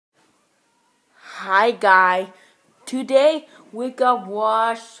Hi guys, today we got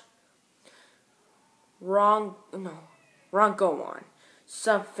wash wrong go on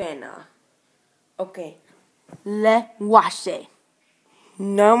savanah. Okay, let's wash it.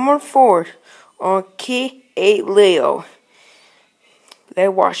 Number 4 on key 8 Leo.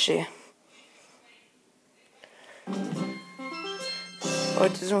 Let's wash it. Oh,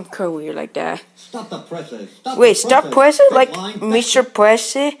 it doesn't cut weird like that. Stop the presses. Wait, stop pressing? Like Mr.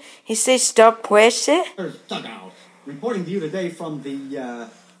 Press it? He says stop press it? Dugout. Reporting to you today from the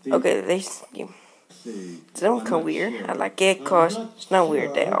Okay, they don't cut weird. Sure. I like it because it's not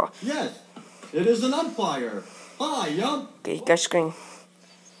weird at all. Yes, it is an umpire. Hi, Okay, you got screen.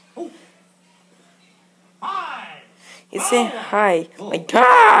 Oh. Hi! You say hi, like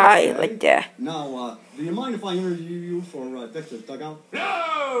hi, okay. like that. Now, do you mind if I interview you for Dexter's dugout?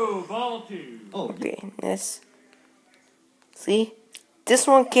 No! Ball 2. Oh, okay, this. See? This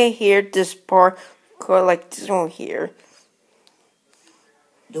one can't hear this part, cause like this one here.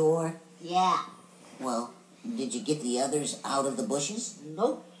 Door? Yeah. Well, did you get the others out of the bushes?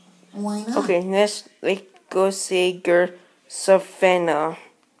 Nope. Why not? Okay, let's go see girl savanah.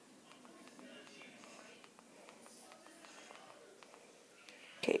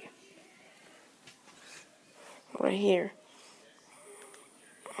 Okay. Right here.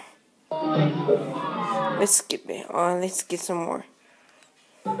 Let's skip it. Oh, let's get some more.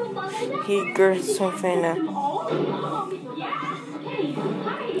 Here, girl savanah.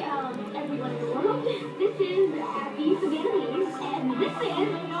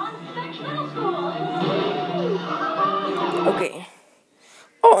 Okay.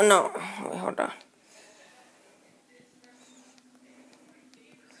 Oh no. Wait, hold on.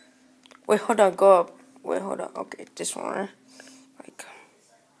 Wait, hold on. Go up. Wait, hold on. Okay, this one. Like.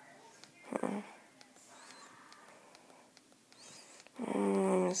 Let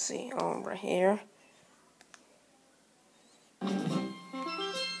me see. Oh, right here.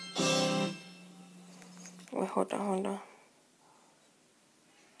 Wait, hold on.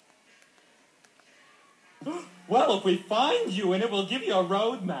 Well, if we find you in it, we'll give you a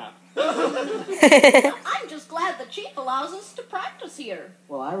road map. I'm just glad the chief allows us to practice here.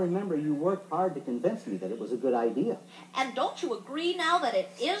 Well, I remember you worked hard to convince me that it was a good idea. And don't you agree now that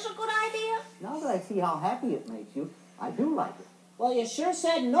it is a good idea? Now that I see how happy it makes you, I do like it. Well, you sure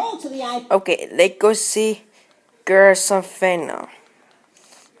said no to the idea. Okay, let's go see girl savanah.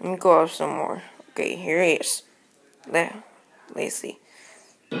 Let me go up some more. Okay, here it is. Let's see.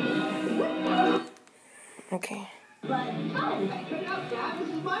 Okay.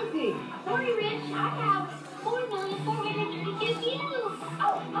 Sorry, Rich. I have 4,452 you.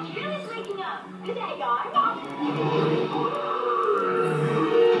 Oh, Australia's waking up. Good day, guys. I'm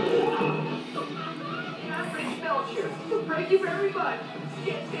Rich Belcher. Thank you very much.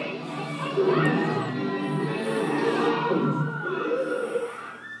 Yes, thanks.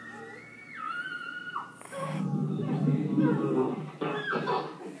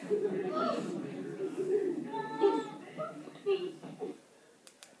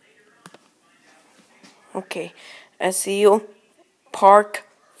 Okay, I see you. Part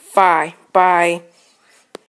 5. Bye.